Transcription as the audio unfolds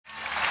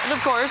And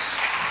of course,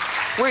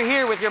 we're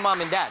here with your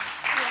mom and dad.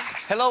 Yeah.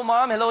 Hello,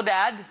 Mom. Hello,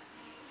 Dad.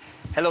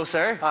 Hello,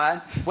 sir. Hi.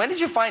 When did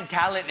you find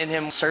talent in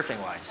him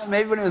surfing-wise?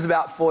 Maybe when he was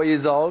about 4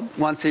 years old.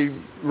 Once he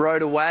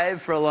rode a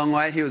wave for a long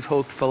way, he was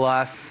hooked for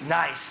life.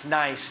 Nice,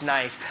 nice,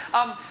 nice.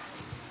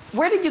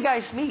 Where did you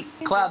guys meet?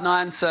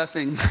 Cloud9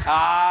 surfing.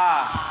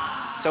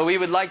 Ah, so we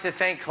would like to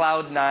thank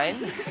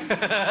Cloud9.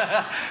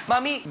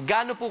 Mami,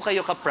 gaano po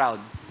kayo ka-proud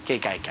kay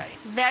Kai Kai?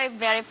 Very,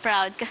 very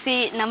proud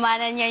kasi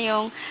namanan niya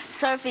yung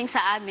surfing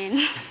sa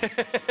amin.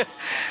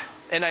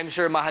 And I'm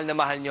sure mahal na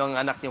mahal niyo ang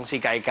anak niyong si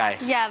Kai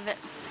Kai. Yeah,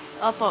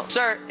 opo.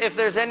 Sir, if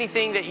there's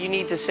anything that you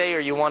need to say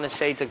or you want to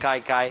say to Kai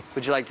Kai,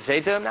 would you like to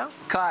say to him now?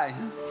 Kai,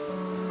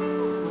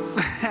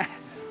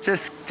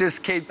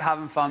 just keep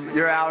having fun.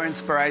 You're our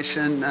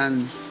inspiration,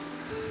 and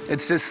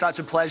it's just such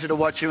a pleasure to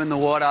watch you in the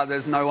water.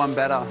 There's no one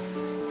better.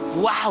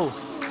 Wow!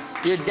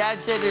 Your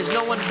dad said there's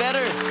no one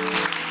better.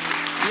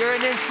 You're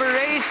an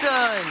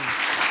inspiration.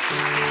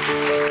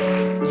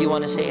 Do you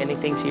want to say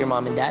anything to your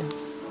mom and dad?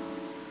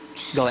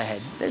 Go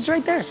ahead. It's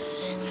right there.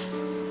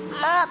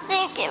 Ma,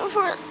 thank you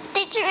for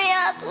teaching me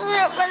how to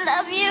surf. I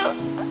love you.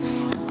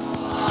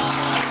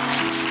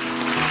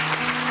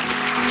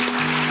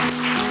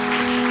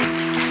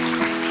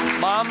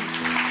 Mom,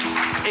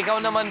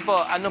 ikaw naman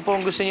po, ano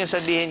pong gusto niyo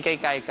sabihin kay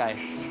Kai Kai?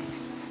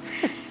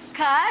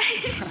 Kai,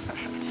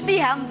 stay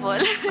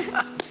humble.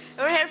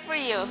 We're here for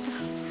you.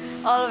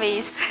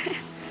 Always.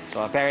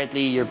 So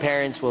apparently, your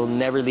parents will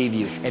never leave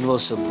you and will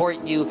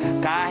support you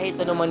kahit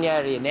anong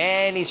mangyari in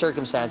any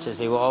circumstances.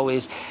 They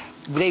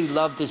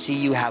love to see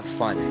you have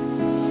fun.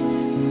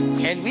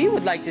 And we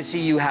would like to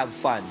see you have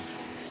fun.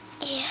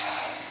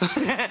 Yes.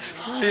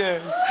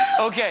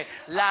 Okay,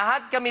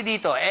 lahat kami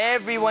dito,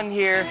 everyone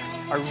here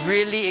are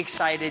really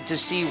excited to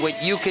see what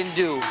you can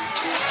do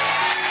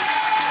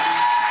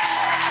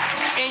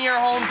in your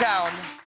hometown